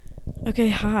Okay,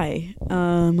 hi.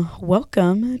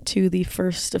 Welcome to the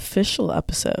first official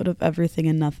episode of Everything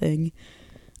and Nothing.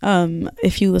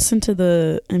 If you listen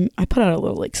to I put out a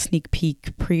little like sneak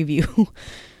peek preview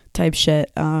type shit.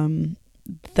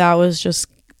 That was just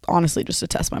honestly just to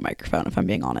test my microphone, if I'm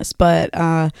being honest. But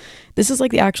this is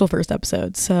like the actual first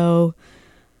episode, so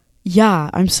yeah,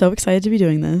 I'm so excited to be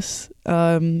doing this.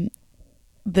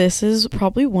 This is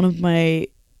probably one of my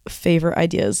favorite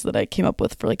ideas that I came up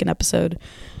with for like an episode.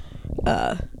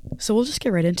 So we'll just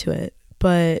get right into it.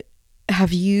 But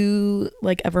have you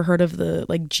like ever heard of the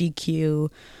like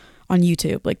GQ on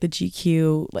YouTube, like the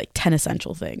GQ like 10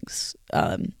 essential things?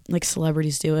 Like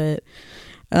celebrities do it.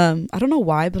 I don't know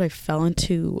why, but I fell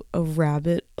into a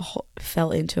rabbit hole.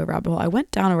 I went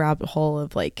down a rabbit hole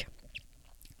of like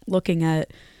looking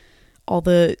at all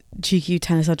the GQ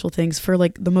 10 essential things for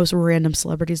like the most random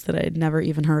celebrities that I had never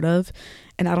even heard of.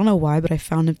 And I don't know why, but I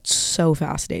found it so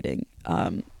fascinating.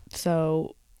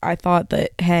 So I thought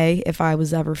that, hey, if I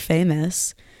was ever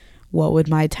famous, what would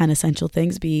my 10 essential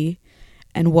things be?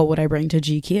 And what would I bring to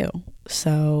GQ?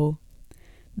 So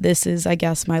this is, I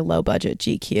guess, my low budget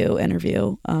GQ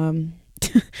interview.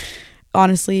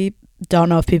 Honestly, don't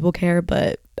know if people care,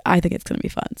 but I think it's going to be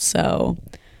fun. So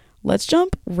let's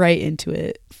jump right into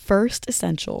it. First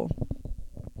essential,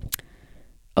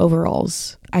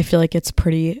 overalls. I feel like it's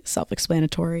pretty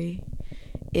self-explanatory.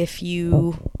 If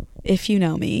you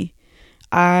know me,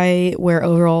 I wear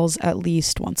overalls at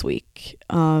least once a week.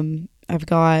 I've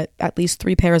got at least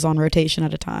 3 pairs on rotation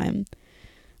at a time.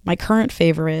 My current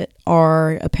favorite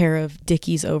are a pair of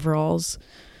Dickies overalls,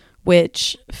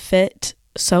 which fit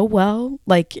so well.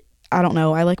 Like, I don't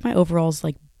know, I like my overalls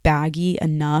like baggy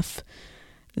enough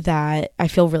that I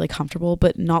feel really comfortable,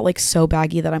 but not like so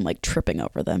baggy that I'm like tripping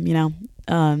over them, you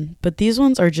know? But these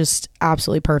ones are just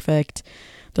absolutely perfect.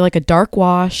 They're like a dark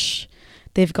wash.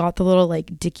 They've got the little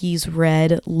like Dickies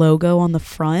red logo on the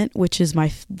front, which is my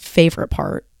favorite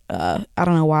part. I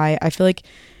don't know why. I feel like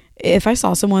if I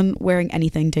saw someone wearing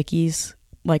anything Dickies,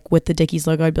 like with the Dickies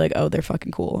logo, I'd be like, oh, they're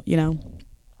fucking cool, you know?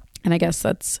 And I guess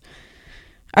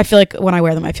I feel like when I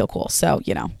wear them, I feel cool. So,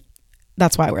 you know,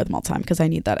 that's why I wear them all the time, because I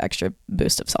need that extra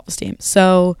boost of self-esteem.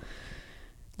 So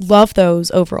love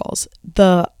those overalls.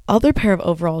 The other pair of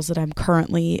overalls that I'm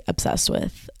currently obsessed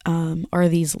with are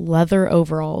these leather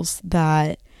overalls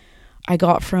that I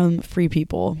got from Free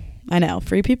People. I know,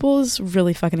 Free People is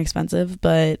really fucking expensive,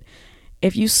 but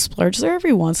if you splurge there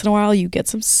every once in a while, you get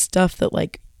some stuff that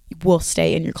like will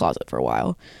stay in your closet for a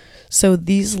while. So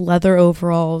these leather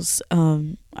overalls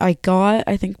I got,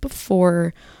 I think,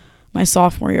 before my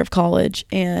sophomore year of college,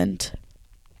 and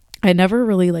I never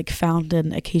really like found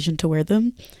an occasion to wear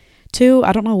them to.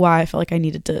 I don't know why I felt like I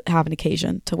needed to have an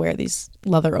occasion to wear these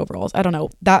leather overalls. I don't know.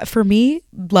 That for me,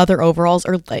 leather overalls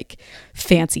are like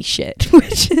fancy shit,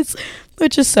 which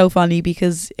is so funny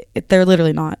because they're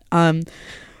literally not.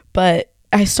 But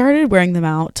I started wearing them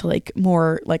out to like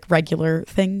more like regular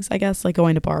things, I guess, like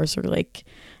going to bars, or like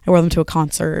I wore them to a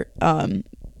concert.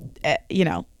 You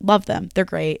know, love them. They're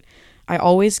great. I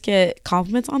always get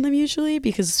compliments on them usually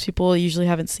because people usually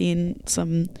haven't seen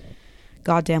some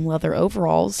goddamn leather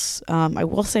overalls. I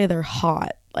will say they're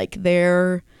hot. Like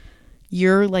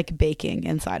you're like baking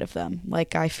inside of them.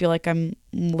 Like I feel like I'm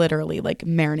literally like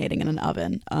marinating in an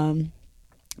oven.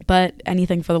 But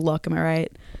anything for the look, am I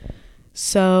right?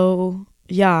 So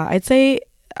yeah, I'd say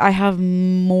I have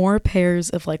more pairs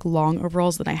of like long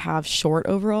overalls than I have short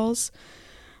overalls.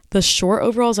 The short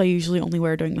overalls I usually only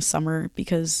wear during the summer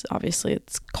because obviously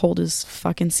it's cold as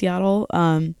fucking Seattle.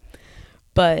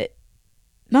 But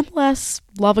nonetheless,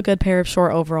 love a good pair of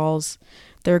short overalls.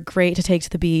 They're great to take to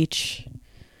the beach.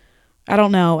 I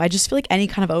don't know. I just feel like any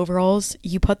kind of overalls,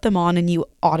 you put them on and you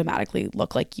automatically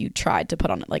look like you tried to put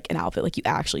on like an outfit, like you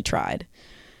actually tried.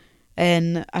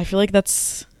 And I feel like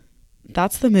that's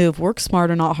the move. Work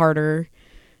smarter, not harder.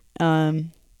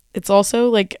 It's also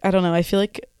like, I don't know. I feel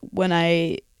like when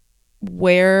I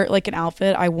wear like an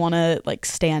outfit, I want to like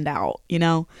stand out, you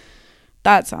know?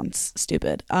 That sounds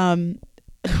stupid.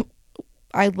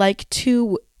 I like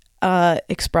to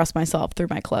express myself through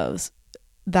my clothes.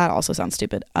 That also sounds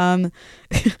stupid. How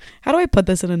do I put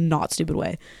this in a not stupid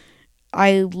way?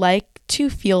 I like to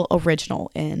feel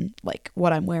original in like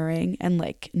what I'm wearing and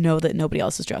like know that nobody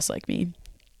else is dressed like me.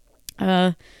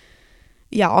 Yeah,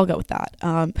 I'll go with that.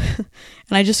 And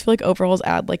I just feel like overalls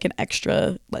add like an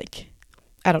extra like,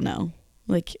 I don't know,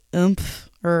 like oomph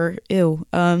or ew.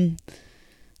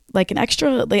 Like an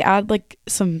extra, they add like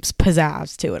some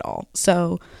pizzazz to it all.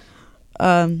 So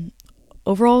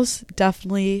overalls,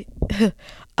 definitely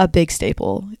a big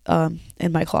staple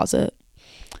in my closet.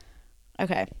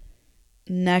 Okay,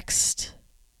 next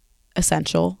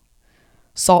essential,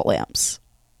 Salt lamps.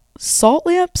 Salt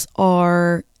lamps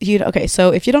are, okay,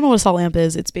 so if you don't know what a salt lamp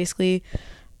is, it's basically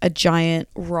a giant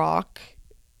rock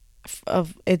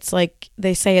it's like,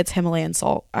 they say it's Himalayan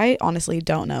salt. I honestly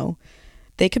don't know.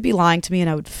 They could be lying to me and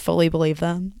I would fully believe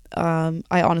them. I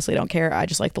honestly don't care. I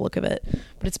just like the look of it.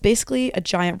 But it's basically a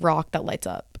giant rock that lights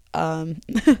up.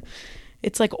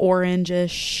 It's like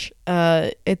orangish.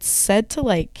 It's said to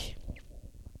like,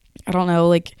 I don't know,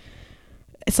 like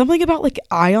it's something about like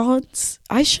ions.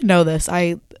 I should know this.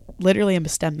 I literally am a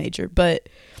STEM major, but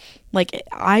like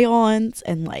ions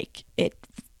and like it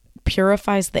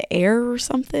purifies the air or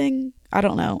something. I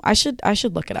don't know. I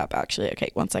should look it up actually. Okay,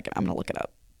 one second. I'm gonna look it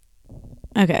up.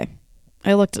 Okay,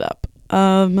 I looked it up.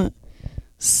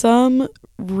 Some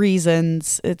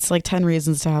reasons. It's like 10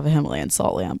 reasons to have a Himalayan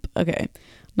salt lamp. Okay,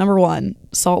 number 1,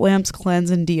 salt lamps cleanse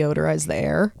and deodorize the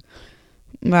air.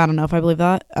 I don't know if I believe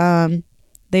that.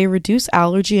 They reduce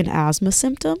allergy and asthma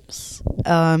symptoms.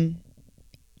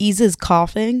 Eases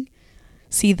coughing.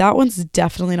 See, that one's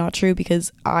definitely not true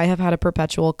because I have had a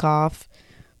perpetual cough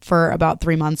for about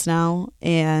 3 months now,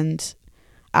 and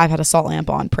I've had a salt lamp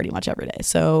on pretty much every day.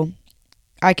 So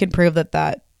I can prove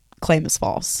that claim is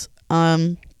false.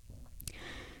 It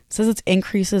says it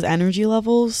increases energy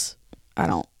levels.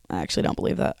 I actually don't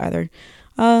believe that either.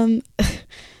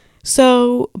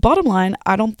 So bottom line,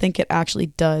 I don't think it actually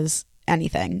does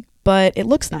anything, but it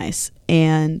looks nice,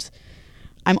 and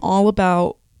I'm all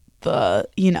about the,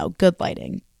 good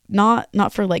lighting.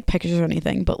 Not for like pictures or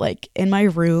anything, but like in my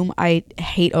room, I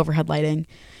hate overhead lighting.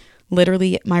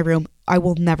 Literally, my room, I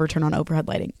will never turn on overhead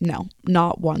lighting. No,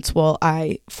 not once will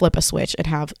I flip a switch and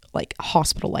have like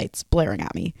hospital lights blaring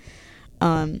at me.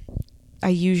 I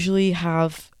usually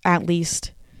have at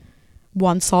least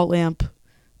one salt lamp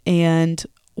and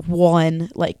one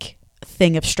like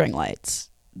thing of string lights.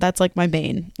 That's like my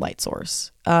main light source.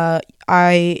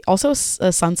 I also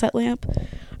a sunset lamp.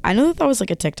 I know that was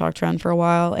like a TikTok trend for a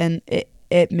while, and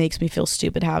it makes me feel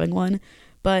stupid having one,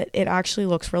 but it actually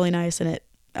looks really nice, and it,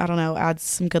 I don't know, adds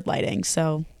some good lighting.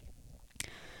 So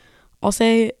I'll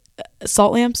say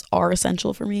salt lamps are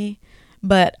essential for me,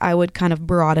 but I would kind of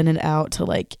broaden it out to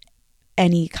like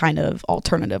any kind of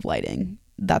alternative lighting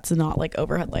that's not like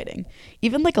overhead lighting.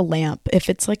 Even like a lamp, if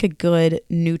it's like a good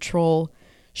neutral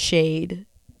shade,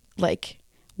 like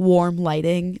warm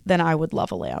lighting, then I would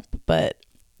love a lamp. But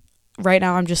right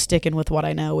now I'm just sticking with what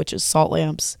I know, which is salt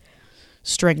lamps,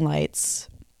 string lights,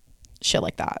 shit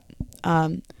like that.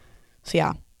 So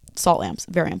yeah, salt lamps,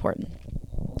 very important.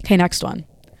 Okay, next one.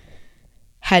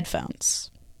 Headphones.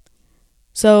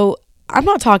 So I'm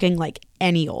not talking like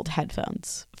any old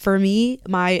headphones. For me,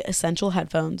 my essential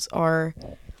headphones are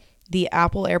the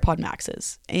Apple AirPod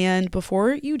Maxes. And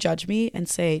before you judge me and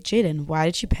say, Jaden, why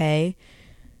did you pay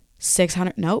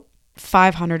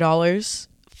 $500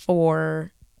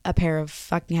 for a pair of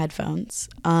fucking headphones?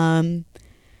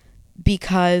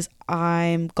 Because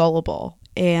I'm gullible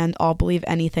and I'll believe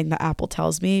anything that Apple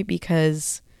tells me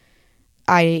because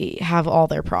I have all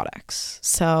their products.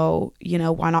 So,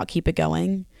 why not keep it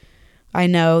going? I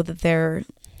know that they're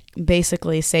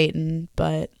basically Satan,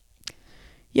 but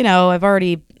I've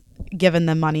already given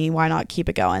them money. Why not keep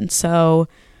it going? So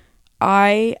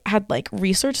I had like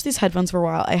researched these headphones for a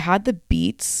while. I had the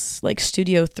Beats like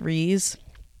Studio 3s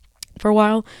for a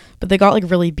while, but they got like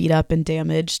really beat up and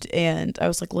damaged, and I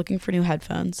was like looking for new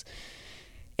headphones.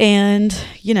 And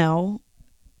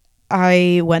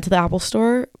I went to the Apple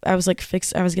store. I was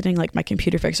getting like my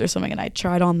computer fixed or something, and I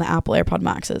tried on the Apple AirPod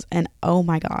Maxes, and oh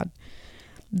my god,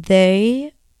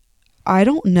 I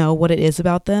don't know what it is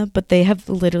about them, but they have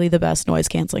literally the best noise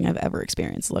canceling I've ever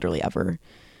experienced, literally ever.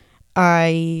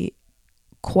 I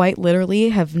quite literally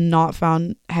have not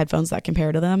found headphones that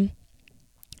compare to them.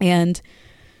 And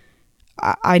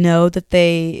I know that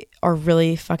they are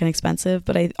really fucking expensive,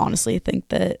 but I honestly think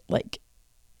that like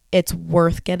it's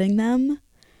worth getting them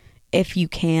if you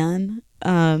can.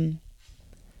 I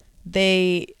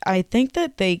think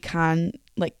that they can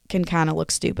kind of look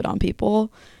stupid on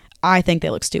people. I think they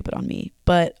look stupid on me,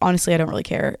 but honestly, I don't really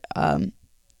care.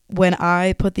 When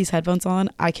I put these headphones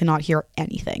on, I cannot hear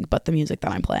anything but the music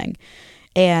that I'm playing.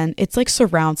 And it's like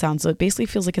surround sound, so it basically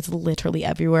feels like it's literally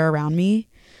everywhere around me.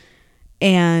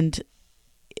 And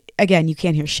again, you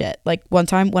can't hear shit. Like one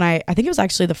time when I think it was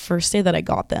actually the first day that I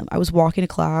got them, I was walking to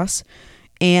class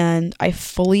and I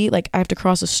have to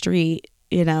cross a street,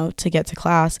 to get to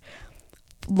class.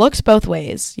 Looks both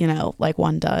ways, like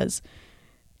one does.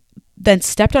 Then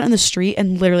stepped out in the street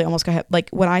and literally almost got hit.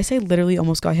 Like when I say literally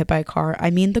almost got hit by a car,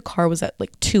 I mean the car was at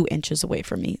like 2 inches away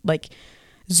from me, like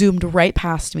zoomed right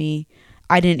past me.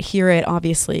 I didn't hear it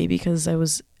obviously because I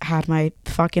had my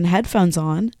fucking headphones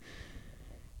on.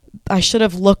 I should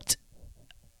have looked,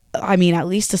 I mean, at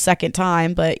least a second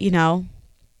time, but you know,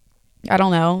 I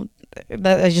don't know.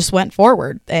 I just went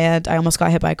forward and I almost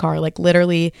got hit by a car. Like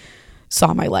literally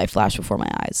saw my life flash before my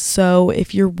eyes. So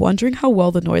if you're wondering how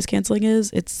well the noise canceling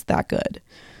is, it's that good.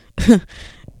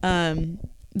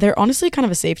 They're honestly kind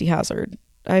of a safety hazard.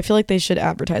 I feel like they should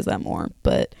advertise that more,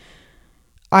 but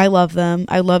I love them.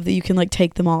 I love that you can like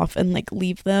take them off and like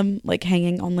leave them like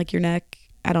hanging on like your neck.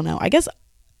 I don't know. I guess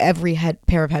every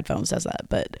pair of headphones does that,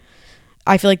 but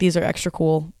I feel like these are extra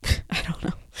cool. I don't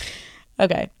know.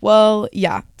 Okay. Well,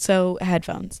 yeah. So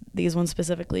headphones, these ones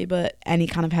specifically, but any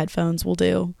kind of headphones will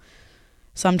do.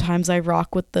 Sometimes I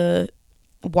rock with the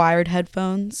wired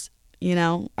headphones. You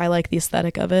know, I like the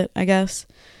aesthetic of it, I guess.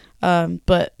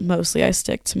 But mostly I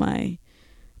stick to my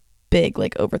big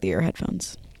like over the ear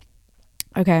headphones.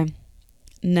 Okay.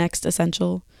 Next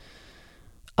essential,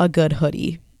 a good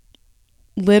hoodie.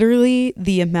 Literally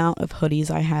the amount of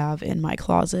hoodies I have in my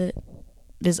closet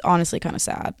is honestly kind of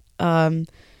sad.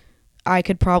 I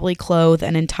could probably clothe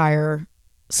an entire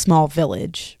small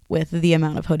village with the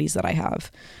amount of hoodies that I have.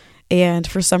 And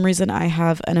for some reason, I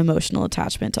have an emotional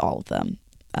attachment to all of them.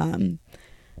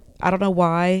 I don't know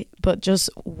why, but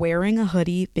just wearing a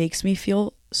hoodie makes me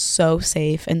feel so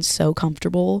safe and so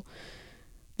comfortable.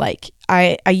 Like,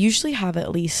 I usually have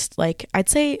at least, like, I'd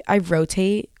say I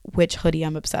rotate which hoodie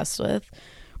I'm obsessed with.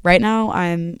 Right now,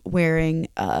 I'm wearing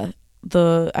I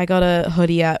got a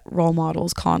hoodie at Role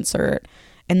Models concert.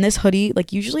 And this hoodie,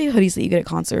 like usually hoodies that you get at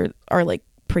concert are like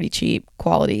pretty cheap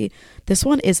quality. This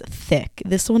one is thick.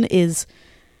 This one is,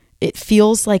 it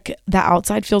feels like the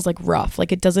outside feels like rough.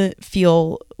 Like it doesn't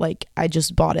feel like I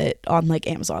just bought it on like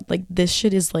Amazon. Like this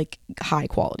shit is like high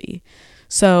quality.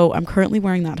 So I'm currently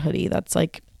wearing that hoodie. That's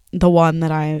like the one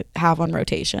that I have on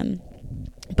rotation.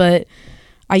 But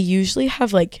I usually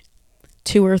have like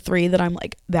 2 or 3 that I'm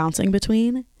like bouncing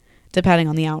between depending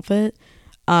on the outfit.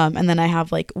 And then I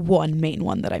have like one main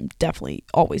one that I'm definitely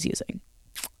always using.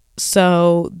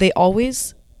 So they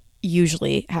always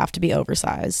usually have to be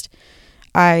oversized.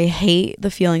 I hate the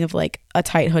feeling of like a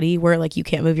tight hoodie where like you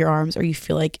can't move your arms or you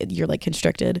feel like you're like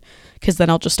constricted, because then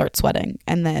I'll just start sweating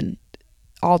and then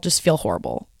I'll just feel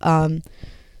horrible.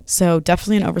 So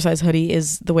definitely an oversized hoodie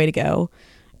is the way to go.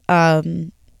 I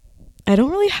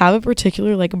don't really have a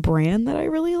particular like brand that I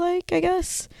really like, I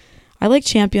guess. I like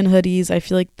Champion hoodies. I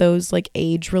feel like those like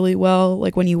age really well,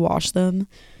 like when you wash them.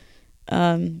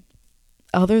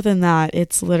 Other than that,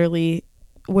 it's literally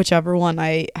whichever one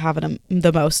I have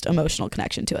the most emotional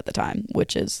connection to at the time,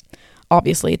 which is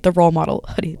obviously the Role Model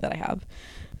hoodie that I have.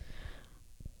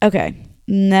 Okay,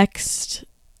 next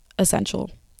essential.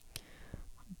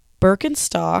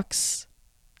 Birkenstocks,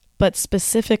 but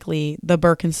specifically the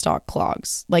Birkenstock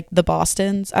clogs, like the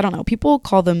Bostons. I don't know. People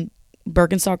call them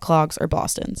Birkenstock clogs or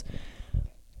Bostons.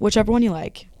 Whichever one you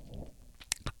like.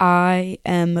 I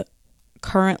am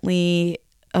currently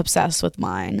obsessed with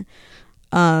mine.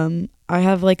 I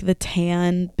have like the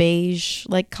tan beige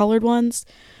like colored ones.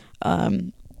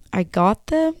 I got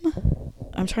them,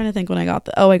 I'm trying to think when I got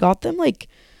them. I got them like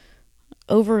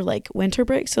over like winter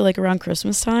break, so like around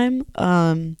Christmas time.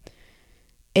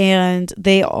 And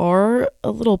they are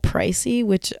a little pricey,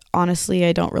 which honestly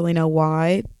I don't really know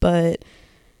why, but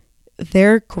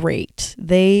they're great.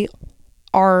 They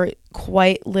are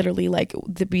quite literally like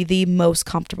the most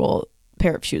comfortable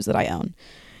pair of shoes that I own.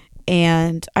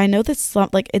 And I know that's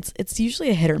like it's usually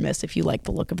a hit or miss if you like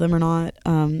the look of them or not.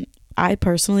 I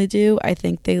personally do. I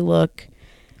think they look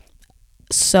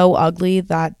so ugly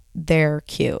that they're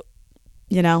cute,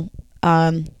 you know?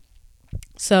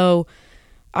 So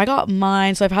I got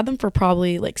mine. So I've had them for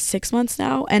probably like 6 months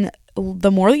now. And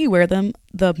the more that you wear them,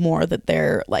 the more that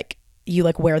they're like, you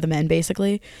like wear them in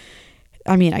basically.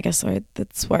 I mean, I guess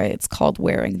that's why it's called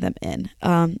wearing them in.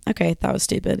 Okay, that was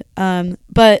stupid.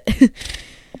 But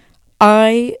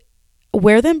I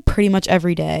wear them pretty much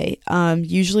every day.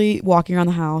 Usually walking around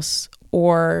the house,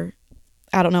 or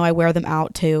I don't know, I wear them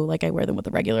out too. Like I wear them with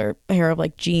a regular pair of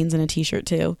like jeans and a t-shirt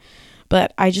too.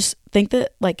 But I just think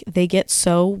that like they get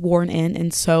so worn in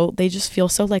and so they just feel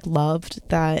so like loved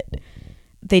that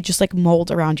they just like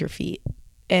mold around your feet.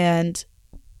 And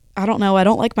I don't know, I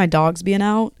don't like my dogs being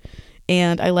out.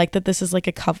 And I like that this is like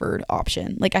a covered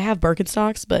option. Like I have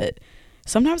Birkenstocks, but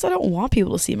sometimes I don't want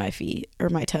people to see my feet or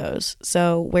my toes.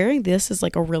 So wearing this is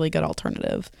like a really good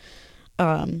alternative.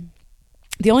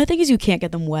 The only thing is you can't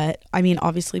get them wet. I mean,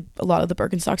 obviously a lot of the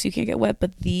Birkenstocks you can't get wet,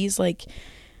 but these like,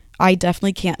 I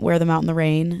definitely can't wear them out in the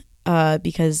rain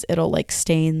because it'll like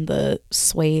stain the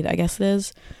suede, I guess it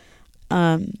is.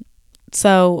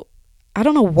 So I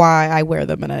don't know why I wear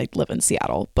them and I live in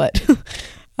Seattle, but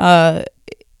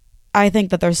I think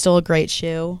that they're still a great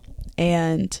shoe.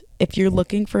 And if you're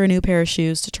looking for a new pair of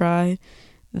shoes to try,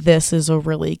 this is a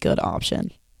really good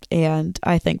option. And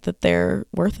I think that they're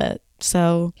worth it.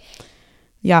 So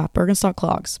yeah, Birkenstock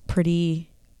clogs, pretty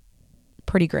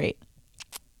great.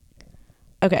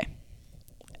 Okay,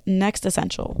 next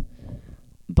essential,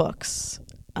 books.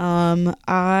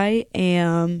 I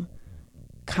am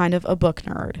kind of a book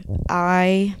nerd.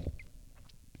 I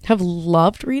have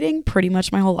loved reading pretty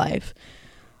much my whole life,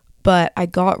 but I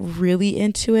got really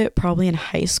into it probably in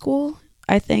high school.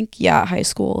 I think, yeah, high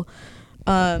school.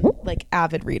 Like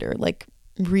avid reader, like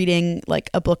reading like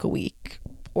a book a week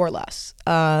or less.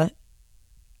 Can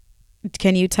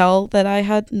you tell that I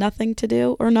had nothing to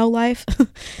do or no life?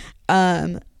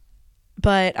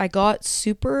 But I got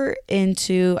super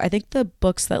into, I think the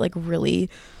books that like really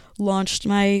launched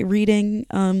my reading,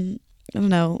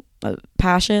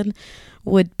 passion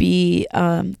would be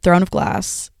Throne of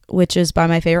Glass, which is by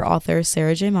my favorite author,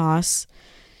 Sarah J. Maas.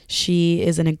 She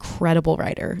is an incredible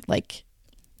writer, like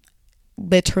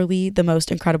literally the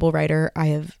most incredible writer I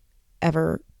have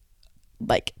ever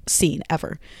like seen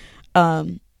ever.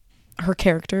 Her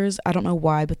characters, I don't know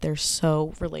why, but they're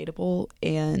so relatable,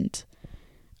 and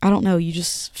I don't know, you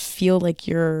just feel like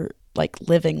you're like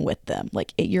living with them,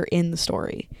 like you're in the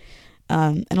story.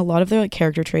 And a lot of their like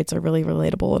character traits are really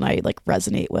relatable and I like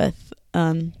resonate with.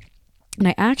 And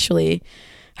I actually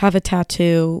have a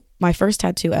tattoo. My first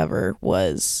tattoo ever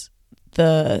was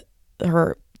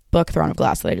her book Throne of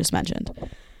Glass that I just mentioned.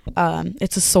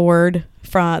 It's a sword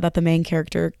that the main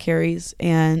character carries,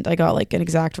 and I got like an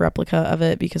exact replica of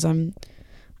it because I'm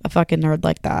a fucking nerd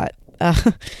like that.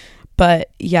 But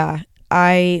yeah,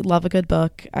 I love a good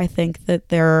book. I think that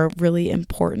they're really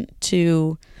important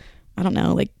to, I don't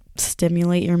know, like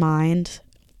stimulate your mind.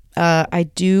 I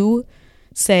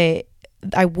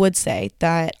would say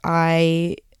that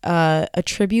I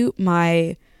attribute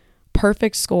my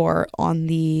perfect score on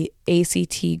the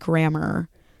ACT grammar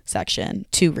section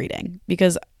to reading,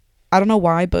 because I don't know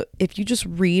why, but if you just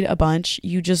read a bunch,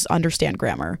 you just understand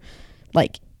grammar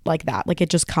like that, like it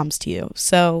just comes to you.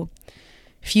 So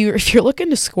if you're looking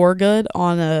to score good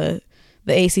on the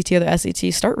ACT or the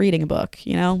SAT, start reading a book,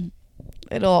 you know,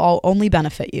 it'll only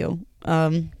benefit you.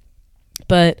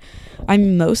 But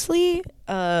I'm mostly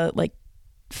like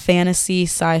fantasy,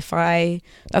 sci-fi.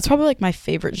 That's probably like my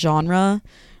favorite genre.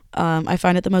 I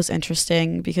find it the most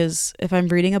interesting because if I'm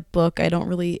reading a book,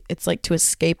 it's like to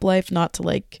escape life, not to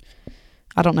like,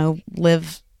 I don't know,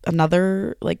 live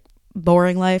another like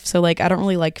boring life. So like I don't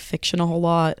really like fiction a whole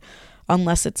lot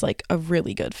unless it's like a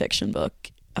really good fiction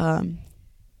book.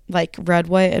 Like Red,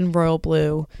 White, and Royal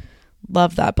Blue.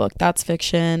 Love that book. That's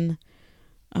fiction.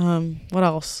 What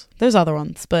else? There's other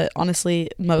ones, but honestly,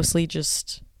 mostly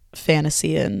just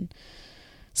fantasy and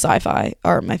sci-fi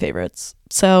are my favorites.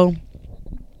 So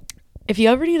if you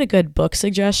ever need a good book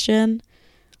suggestion,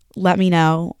 let me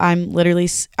know.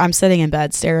 I'm sitting in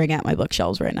bed staring at my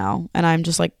bookshelves right now, and I'm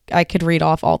just like, I could read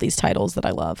off all these titles that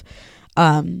I love.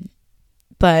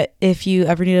 But if you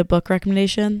ever need a book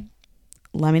recommendation,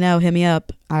 let me know. Hit me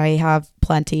up. I have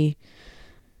plenty.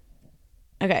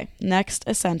 Okay, next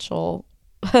essential.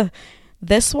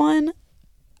 This one,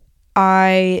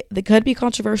 it could be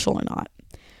controversial or not,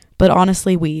 but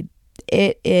honestly, weed.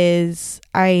 It is,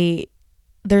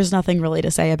 there's nothing really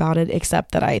to say about it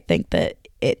except that I think that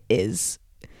it is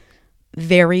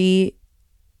I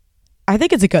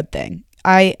think it's a good thing.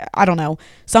 I don't know.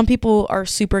 Some people are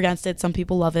super against it. Some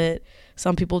people love it.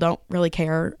 Some people don't really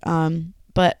care.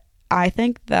 But I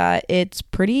think that it's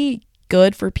pretty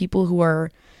good for people who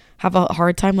have a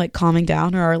hard time like calming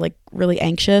down or are like really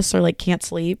anxious or like can't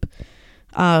sleep.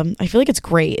 I feel like it's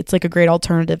great. It's like a great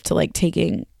alternative to like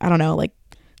taking, I don't know, like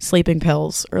sleeping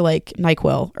pills or like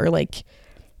NyQuil or like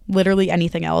literally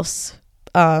anything else.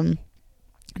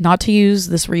 Not to use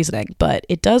this reasoning, but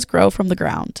it does grow from the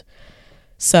ground.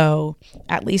 So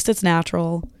at least it's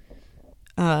natural.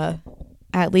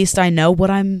 At least I know what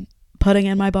I'm putting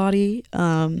in my body.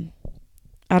 I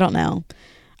don't know.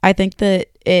 I think that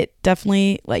it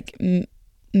definitely like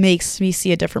makes me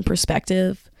see a different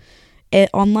perspective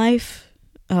on life.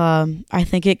 I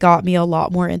think it got me a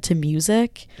lot more into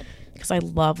music because I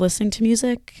love listening to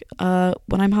music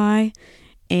when I'm high.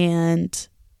 And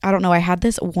I don't know, I had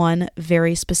this one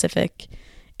very specific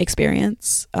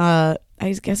experience. I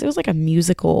guess it was like a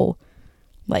musical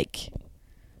like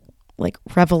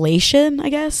revelation, I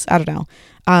guess. I don't know.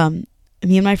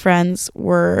 Me and my friends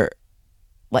were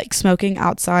like smoking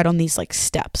outside on these like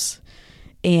steps,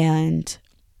 and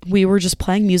we were just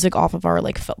playing music off of our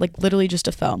like literally just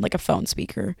a phone, like a phone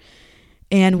speaker.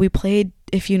 And we played,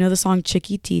 if you know the song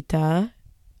Chiquitita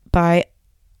by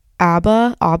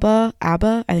ABBA,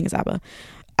 I think it's ABBA.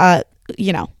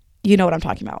 you know what I'm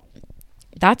talking about.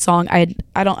 That song, I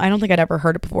don't think I'd ever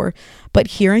heard it before, but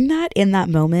hearing that in that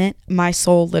moment, my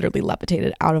soul literally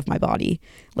levitated out of my body,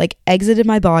 like exited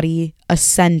my body,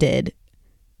 ascended,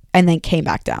 and then came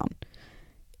back down.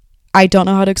 I don't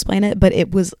know how to explain it, but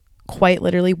it was quite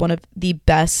literally one of the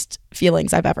best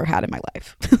feelings I've ever had in my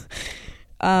life.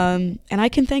 And I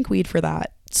can thank weed for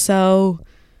that. So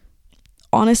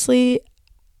honestly,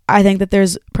 I think that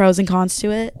there's pros and cons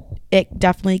to it. It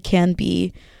definitely can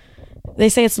be, they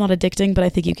say it's not addicting, but I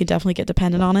think you can definitely get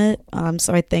dependent on it.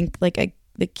 So I think like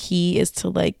the key is to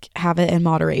like have it in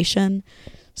moderation.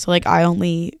 So like I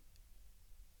only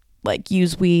like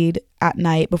use weed at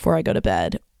night before I go to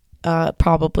bed,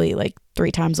 probably like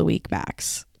 3 times a week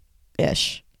max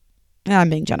ish. I'm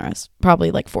being generous,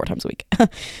 probably like 4 times a week.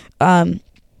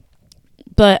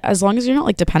 But as long as you're not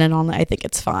like dependent on it, I think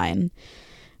it's fine.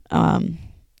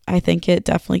 I think it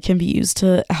definitely can be used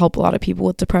to help a lot of people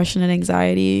with depression and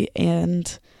anxiety.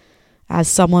 And as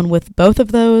someone with both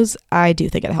of those, I do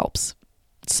think it helps.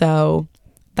 So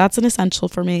that's an essential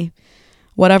for me.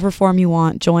 Whatever form you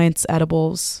want, joints,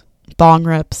 edibles, bong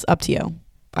rips, up to you.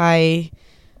 I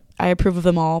approve of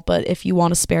them all, but if you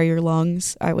want to spare your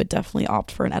lungs, I would definitely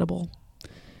opt for an edible.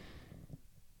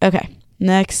 Okay,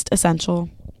 next essential.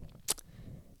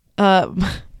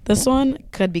 This one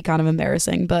could be kind of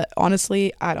embarrassing, but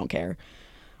honestly, I don't care.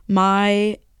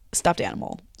 My stuffed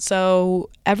animal.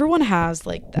 So everyone has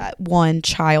like that one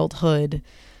childhood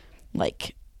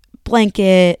like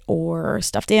blanket or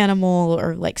stuffed animal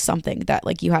or like something that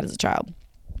like you had as a child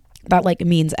that like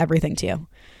means everything to you.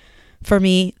 For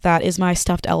me, that is my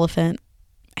stuffed elephant.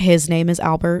 His name is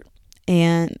Albert,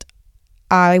 and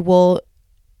I will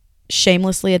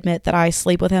shamelessly admit that I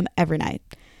sleep with him every night.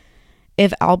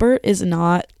 If Albert is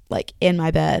not like in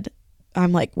my bed,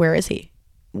 I'm like, where is he?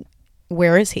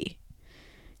 Where is he?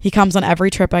 He comes on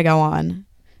every trip I go on.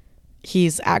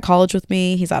 He's at college with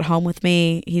me. He's at home with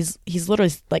me. He's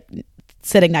literally like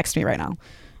sitting next to me right now.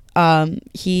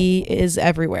 He is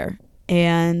everywhere.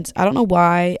 And I don't know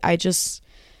why.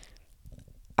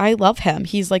 I love him.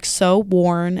 He's like so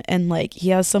worn and like he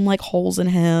has some like holes in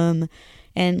him,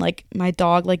 and like my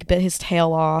dog like bit his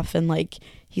tail off, and like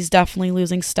he's definitely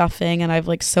losing stuffing, and I've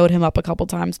like sewed him up a couple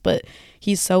times, but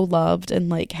he's so loved and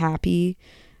like happy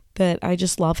that I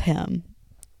just love him.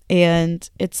 And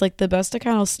it's like the best to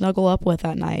kind of snuggle up with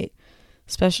at night,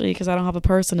 especially because I don't have a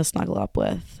person to snuggle up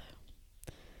with.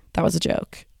 That was a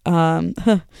joke.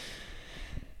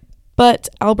 But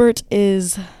Albert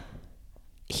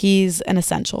he's an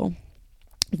essential.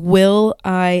 Will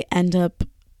I end up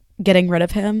getting rid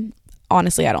of him?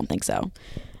 Honestly, I don't think so.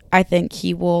 I think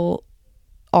he will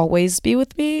always be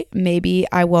with me. Maybe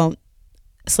I won't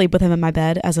sleep with him in my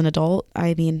bed as an adult.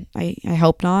 I mean, I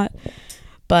hope not.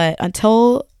 But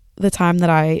until the time that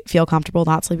I feel comfortable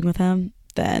not sleeping with him,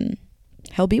 then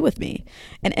he'll be with me.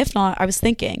 And if not, I was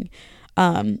thinking,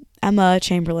 Emma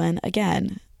Chamberlain,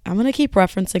 again, I'm going to keep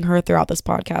referencing her throughout this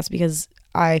podcast because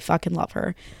I fucking love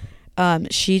her.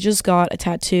 She just got a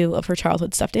tattoo of her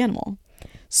childhood stuffed animal.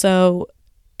 So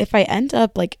if I end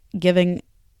up like letting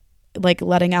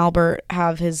Albert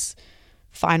have his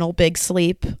final big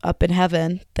sleep up in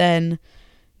heaven, then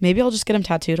maybe I'll just get him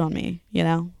tattooed on me, you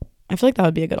know? I feel like that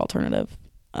would be a good alternative.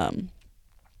 But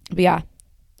yeah,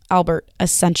 Albert,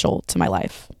 essential to my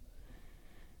life.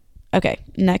 Okay,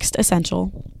 next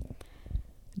essential.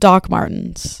 Doc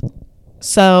Martens.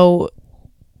 So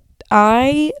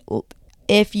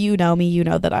if you know me, you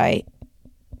know that I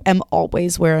am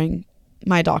always wearing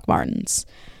my Doc Martens.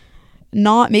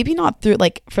 Maybe not through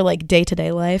like for like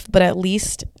day-to-day life, but at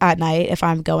least at night, if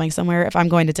I'm going somewhere, if I'm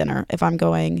going to dinner, if I'm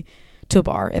going to a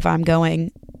bar, if I'm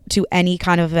going to any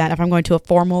kind of event, if I'm going to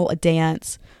a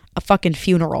dance, a fucking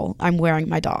funeral, I'm wearing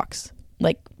my Docs.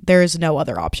 Like there is no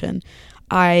other option.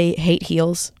 I hate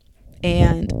heels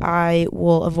and I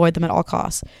will avoid them at all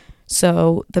costs.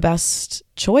 So the best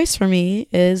choice for me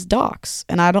is Docs.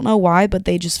 And I don't know why, but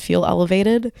they just feel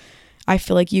elevated. I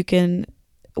feel like you can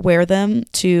wear them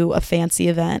to a fancy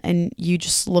event and you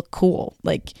just look cool.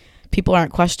 Like people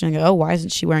aren't questioning, oh, why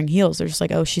isn't she wearing heels? They're just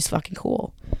like, oh, she's fucking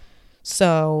cool.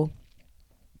 So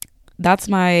that's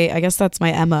my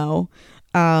MO.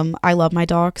 I love my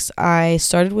Docs. I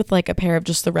started with like a pair of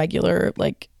just the regular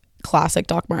like classic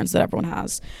Doc Martens that everyone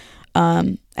has.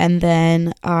 And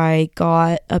then I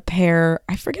got a pair,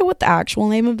 I forget what the actual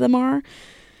name of them are,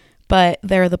 but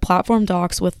they're the platform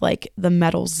Docs with like the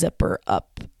metal zipper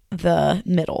up the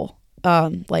middle,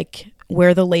 like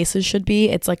where the laces should be.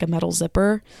 It's like a metal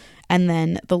zipper, and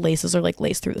then the laces are like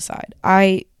laced through the side.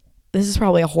 This is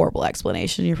probably a horrible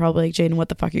explanation. You're probably like, Jaden, what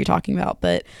the fuck are you talking about?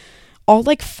 But I'll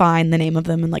like find the name of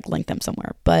them and like link them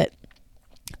somewhere. But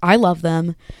I love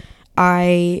them.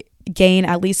 I gain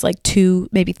at least like 2,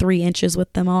 maybe 3 inches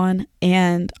with them on,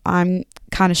 and I'm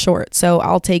kind of short, so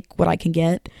I'll take what I can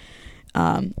get.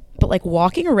 But like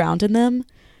walking around in them,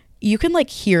 you can like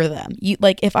hear them. You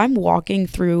like if I'm walking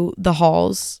through the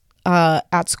halls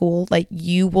at school, like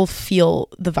you will feel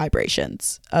the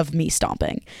vibrations of me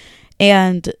stomping.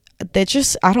 And they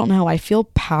just, I don't know, I feel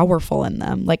powerful in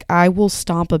them. Like I will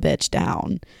stomp a bitch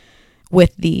down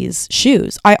with these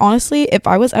shoes. I honestly, if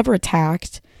I was ever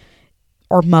attacked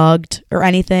or mugged or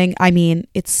anything, I mean,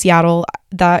 it's Seattle,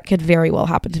 that could very well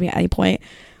happen to me at any point.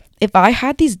 If I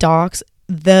had these Docs,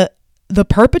 the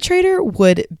perpetrator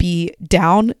would be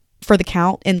down for the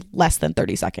count in less than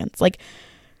 30 seconds. Like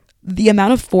the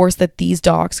amount of force that these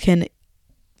Docs can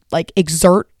like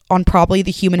exert on probably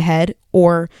the human head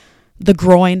or the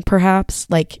groin, perhaps,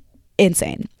 like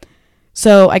insane.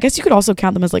 So I guess you could also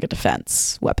count them as like a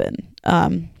defense weapon.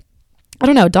 I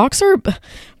don't know. Docs are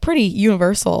pretty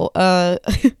universal. They're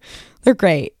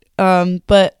great.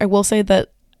 But I will say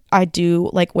that I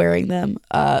do like wearing them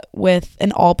with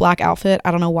an all black outfit. I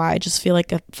don't know why. I just feel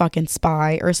like a fucking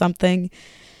spy or something.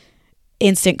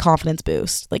 Instant confidence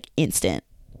boost, like instant.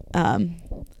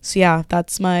 So yeah,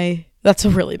 that's a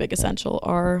really big essential,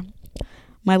 are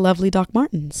my lovely Doc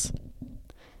Martens.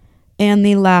 And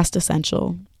the last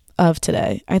essential of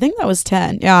today, I think that was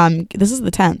 10. Yeah, this is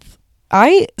the 10th.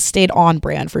 I stayed on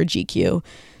brand for GQ.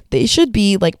 They should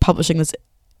be like publishing this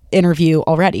interview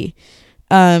already.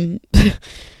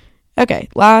 Okay,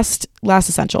 last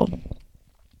essential.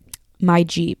 My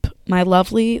Jeep. My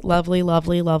lovely, lovely,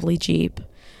 lovely, lovely Jeep.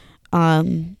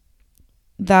 That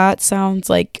sounds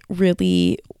like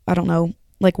really, I don't know,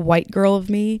 like white girl of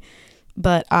me,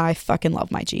 but I fucking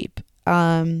love my Jeep.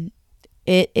 I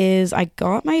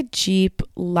got my Jeep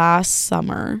last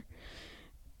summer.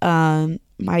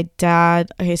 My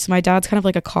dad's kind of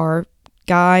like a car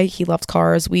guy. He loves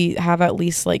cars. We have at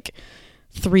least like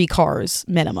 3 cars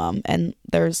minimum, and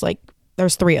there's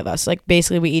 3 of us. Like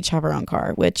basically we each have our own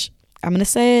car, which I'm gonna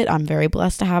say it, I'm very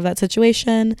blessed to have that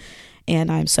situation,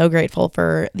 and I'm so grateful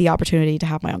for the opportunity to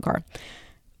have my own car.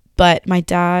 But my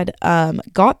dad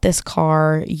got this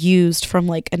car used from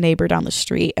like a neighbor down the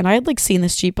street, and I had like seen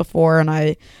this Jeep before, and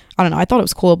I don't know, I thought it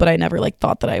was cool, but I never like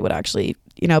thought that I would actually,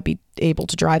 be able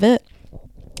to drive it.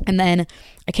 And then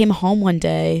I came home one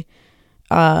day.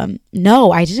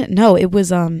 No, I didn't know. It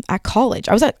was at college.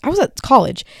 I was at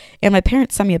college, and my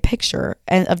parents sent me a picture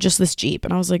of just this Jeep,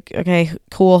 and I was like, okay,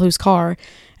 cool, whose car?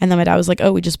 And then my dad was like,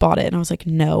 oh, we just bought it, and I was like,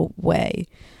 no way.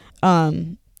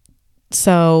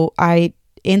 So I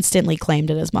instantly claimed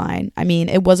it as mine. I mean,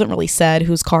 it wasn't really said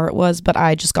whose car it was, but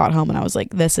I just got home and I was like,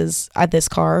 this is this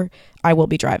car, I will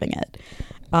be driving it.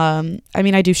 I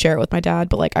mean, I do share it with my dad,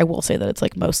 but like I will say that it's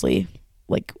like mostly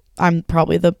like I'm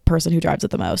probably the person who drives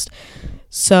it the most.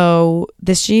 So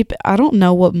this Jeep, I don't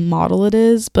know what model it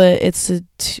is, but it's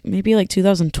maybe like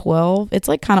 2012. It's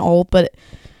like kind of old, but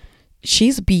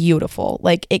she's beautiful.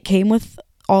 Like it came with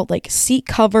all like seat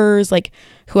covers, like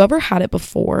whoever had it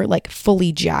before like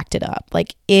fully jacked it up.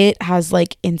 Like it has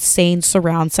like insane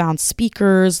surround sound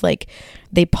speakers. Like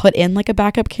they put in like a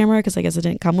backup camera because I guess it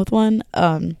didn't come with one.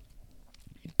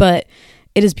 But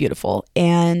it is beautiful,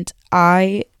 and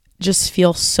I just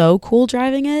feel so cool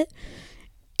driving it.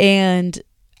 And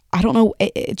I don't know,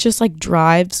 it just like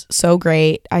drives so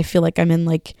great. I feel like I'm in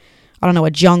like, I don't know,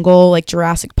 a jungle, like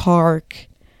Jurassic Park.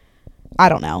 I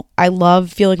don't know. I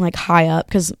love feeling like high up,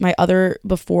 because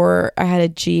before I had a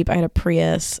Jeep, I had a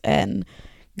Prius, and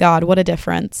God, what a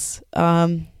difference.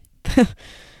 It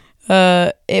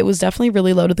was definitely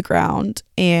really low to the ground,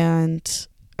 and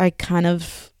I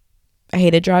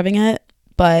hated driving it,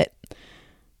 but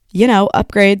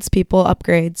upgrades, people,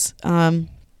 upgrades.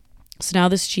 So now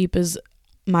this Jeep is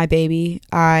my baby.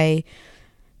 I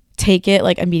take it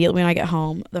like immediately when I get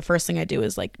home. The first thing I do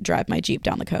is like drive my Jeep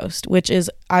down the coast, which is,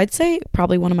 I'd say,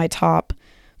 probably one of my top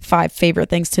 5 favorite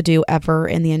things to do ever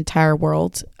in the entire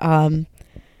world.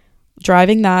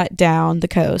 Driving that down the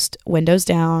coast, windows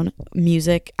down,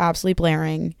 music absolutely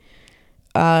blaring,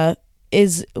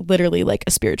 is literally like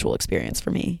a spiritual experience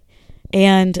for me.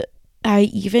 And I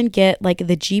even get like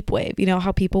the Jeep wave. You know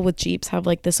how people with Jeeps have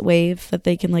like this wave that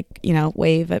they can like,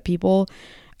 wave at people?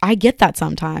 I get that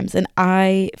sometimes, and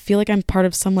I feel like I'm part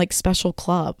of some like special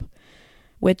club,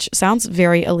 which sounds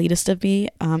very elitist of me.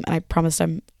 And I promise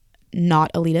I'm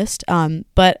not elitist.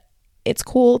 But it's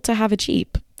cool to have a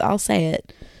Jeep. I'll say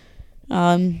it.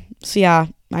 So yeah,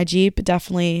 my Jeep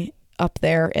definitely up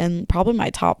there, and probably my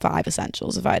top 5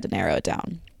 essentials if I had to narrow it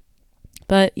down.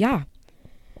 But yeah.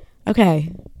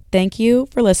 Okay. Thank you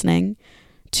for listening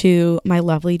to my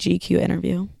lovely GQ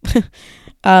interview.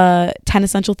 10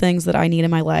 essential things that I need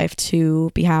in my life to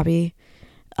be happy.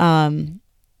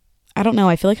 I don't know.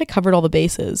 I feel like I covered all the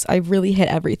bases. I really hit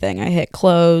everything. I hit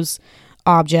clothes,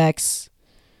 objects,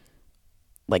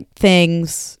 like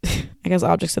things. I guess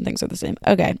objects and things are the same.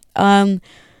 Okay.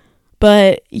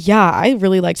 But yeah, I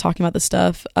really like talking about this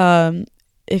stuff.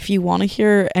 If you want to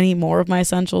hear any more of my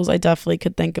essentials, I definitely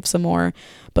could think of some more,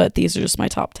 but these are just my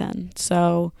top 10.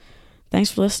 So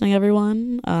thanks for listening,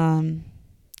 everyone.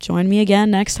 Join me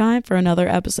again next time for another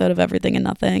episode of Everything and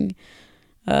Nothing.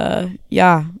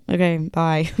 Yeah. Okay.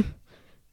 Bye.